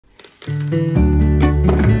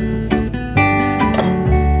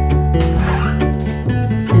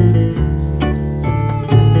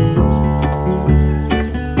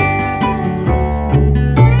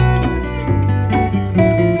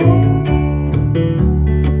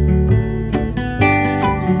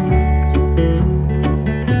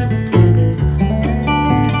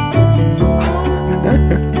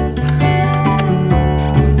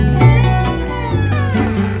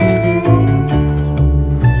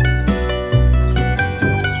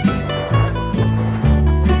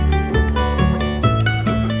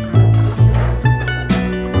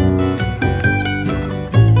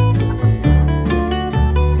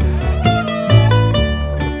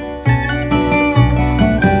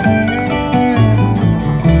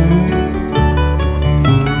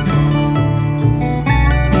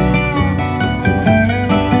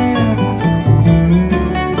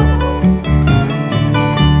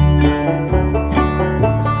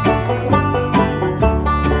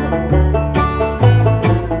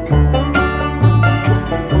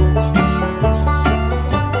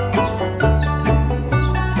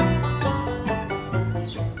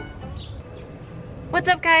What's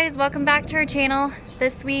up guys, welcome back to our channel.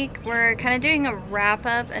 This week we're kind of doing a wrap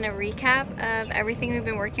up and a recap of everything we've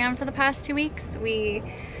been working on for the past 2 weeks. We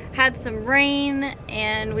had some rain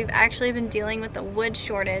and we've actually been dealing with a wood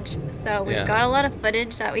shortage. So we've got a lot of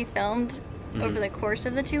footage that we filmed over the course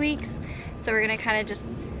of the 2 weeks. So we're gonna kind of just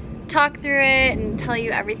talk through it and tell you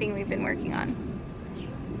everything we've been working on.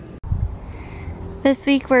 This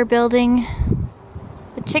week we're building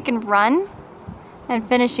the chicken run and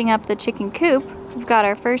finishing up the chicken coop. We've got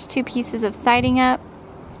our first 2 pieces of siding up.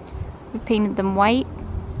 We've painted them white.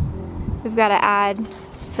 We've got to add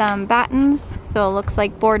some battens so it looks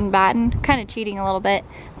like board and batten. Kind of cheating a little bit.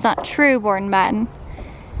 It's not true board and batten.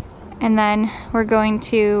 And then we're going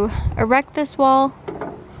to erect this wall.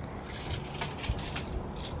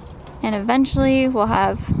 And eventually we'll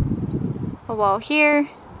have a wall here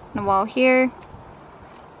and a wall here.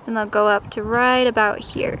 And they'll go up to right about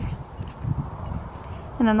here.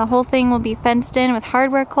 And then the whole thing will be fenced in with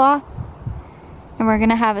hardware cloth. And we're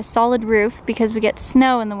gonna have a solid roof because we get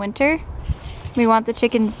snow in the winter. We want the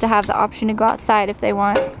chickens to have the option to go outside if they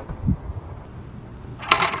want.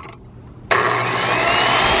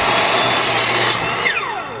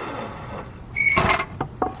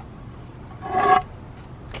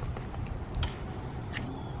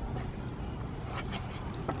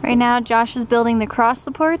 Right now Josh is building the cross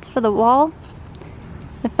supports for the wall.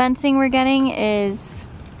 The fencing we're getting is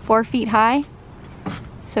 4 feet high,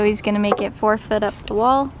 so he's gonna make it 4 foot up the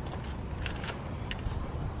wall,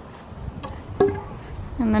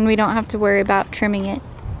 and then we don't have to worry about trimming it.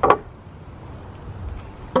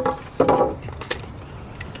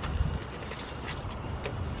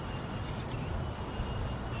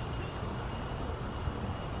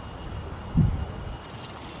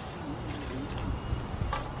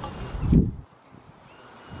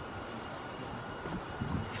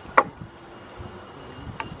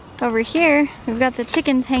 Over here, we've got the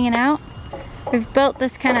chickens hanging out. We've built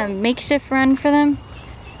this kind of makeshift run for them.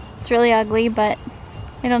 It's really ugly, but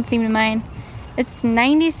they don't seem to mind. It's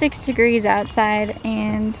 96 degrees outside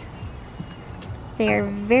and they are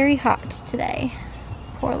very hot today.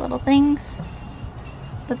 Poor little things.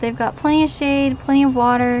 But they've got plenty of shade, plenty of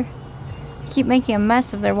water. Keep making a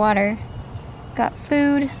mess of their water. Got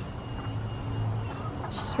food.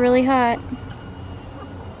 It's just really hot.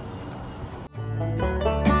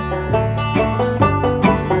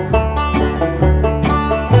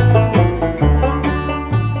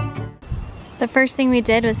 The first thing we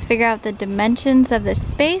did was figure out the dimensions of this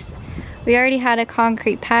space. We already had a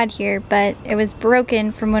concrete pad here, but it was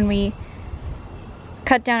broken from when we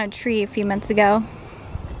cut down a tree a few months ago.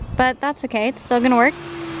 But that's okay, it's still gonna work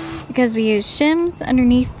because we use shims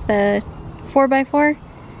underneath the 4x4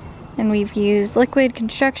 and we've used liquid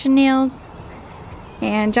construction nails,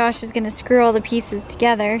 and Josh is gonna screw all the pieces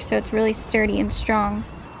together so it's really sturdy and strong.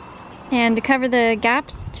 And to cover the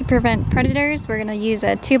gaps to prevent predators, we're gonna use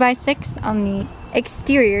a 2x6 on the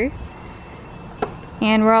exterior.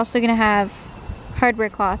 And we're also gonna have hardware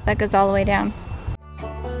cloth that goes all the way down.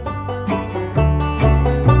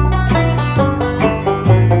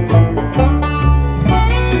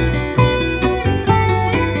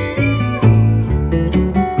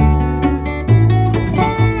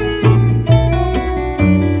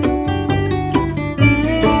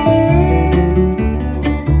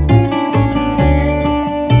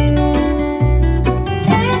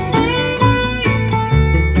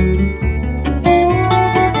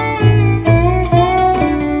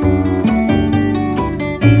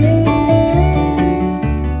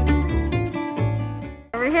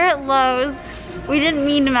 here at Lowe's. We didn't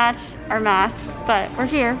mean to match our masks, but we're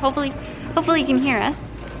here. Hopefully you can hear us.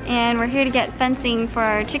 And we're here to get fencing for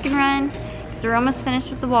our chicken run because we're almost finished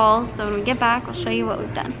with the walls. So when we get back, I'll show you what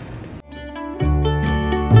we've done.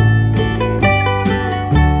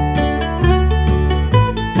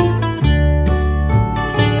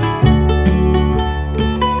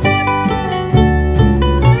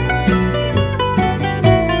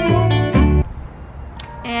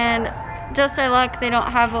 Just our luck, they don't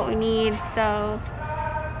have what we need, so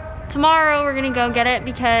tomorrow we're gonna go get it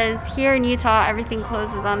because here in Utah everything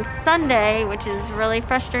closes on Sunday, which is really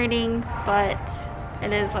frustrating, but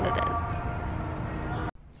it is what it is.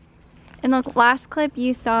 In the last clip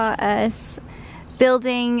you saw us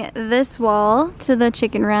building this wall to the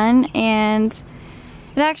chicken run, and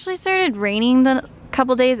it actually started raining the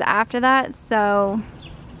couple days after that, so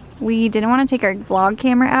we didn't want to take our vlog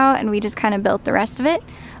camera out and we just kind of built the rest of it.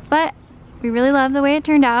 But we really love the way it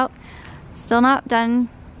turned out. Still not done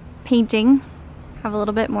painting. Have a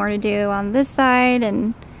little bit more to do on this side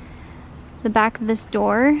and the back of this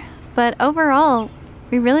door. But overall,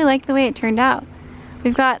 we really like the way it turned out.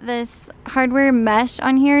 We've got this hardware mesh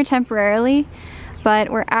on here temporarily, but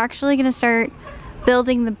we're actually gonna start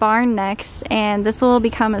building the barn next, and this will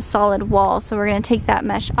become a solid wall, so we're gonna take that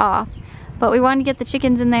mesh off. But we wanted to get the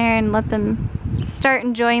chickens in there and let them start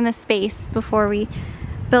enjoying the space before we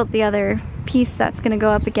built the other piece that's gonna go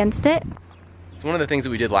up against it. So one of the things that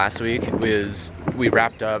we did last week was we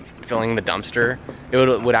wrapped up filling the dumpster. It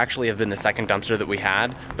would actually have been the second dumpster that we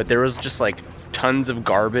had, but there was just like tons of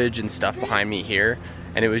garbage and stuff behind me here,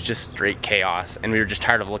 and it was just straight chaos, and we were just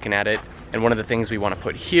tired of looking at it. And one of the things we want to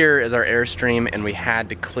put here is our Airstream, and we had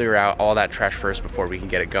to clear out all that trash first before we can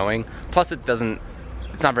get it going. Plus it's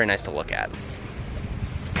not very nice to look at.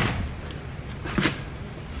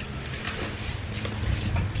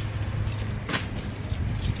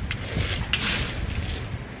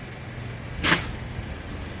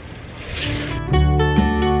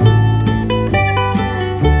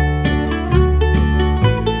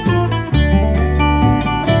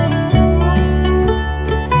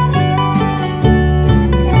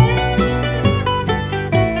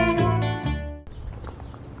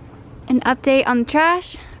 An update on the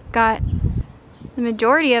trash. Got the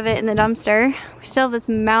majority of it in the dumpster. We still have this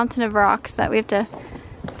mountain of rocks that we have to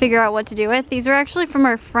figure out what to do with. These are actually from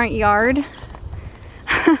our front yard.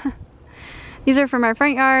 These are from our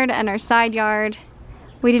front yard and our side yard.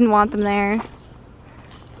 We didn't want them there.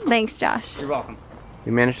 Thanks, Josh. You're welcome.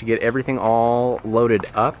 We managed to get everything all loaded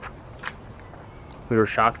up. We were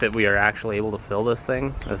shocked that we are actually able to fill this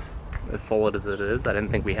thing as full as it is. I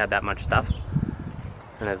didn't think we had that much stuff.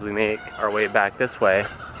 And as we make our way back this way,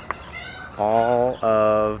 all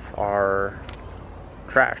of our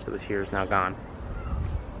trash that was here is now gone.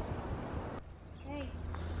 Hey.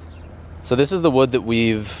 So this is the wood that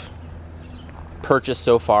we've purchased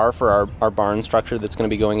so far for our barn structure that's going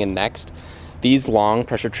to be going in next. These long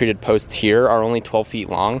pressure treated posts here are only 12 feet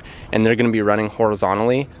long, and they're going to be running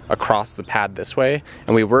horizontally across the pad this way.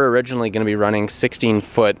 And we were originally going to be running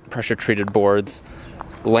 16-foot pressure treated boards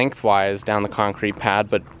lengthwise down the concrete pad,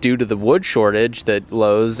 but due to the wood shortage that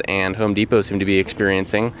Lowe's and Home Depot seem to be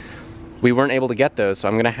experiencing, we weren't able to get those. So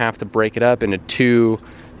I'm gonna have to break it up into 2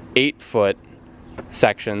 8-foot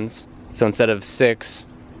sections. So instead of 6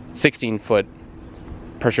 16-foot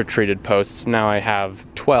pressure treated posts, now I have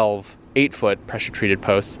 12 8-foot pressure treated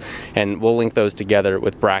posts, and we'll link those together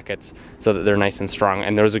with brackets so that they're nice and strong,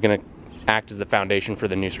 and those are gonna act as the foundation for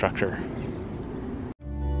the new structure.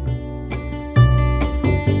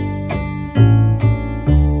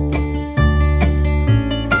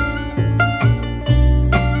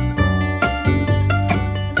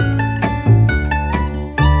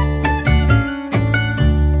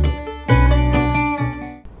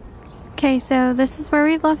 Okay, so this is where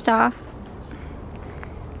we've left off.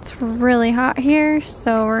 It's really hot here,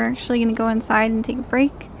 so we're actually gonna go inside and take a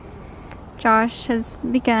break. Josh has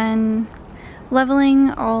begun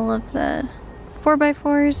leveling all of the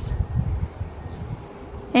 4x4s.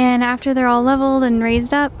 And after they're all leveled and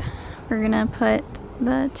raised up, we're gonna put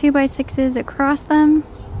the 2x6s across them.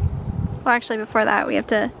 Well, actually before that, we have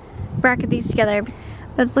to bracket these together,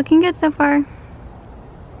 but it's looking good so far.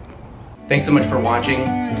 Thanks so much for watching.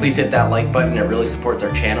 Please hit that like button, it really supports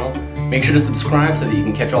our channel. Make sure to subscribe so that you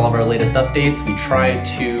can catch all of our latest updates. We try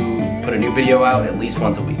to put a new video out at least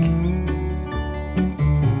once a week.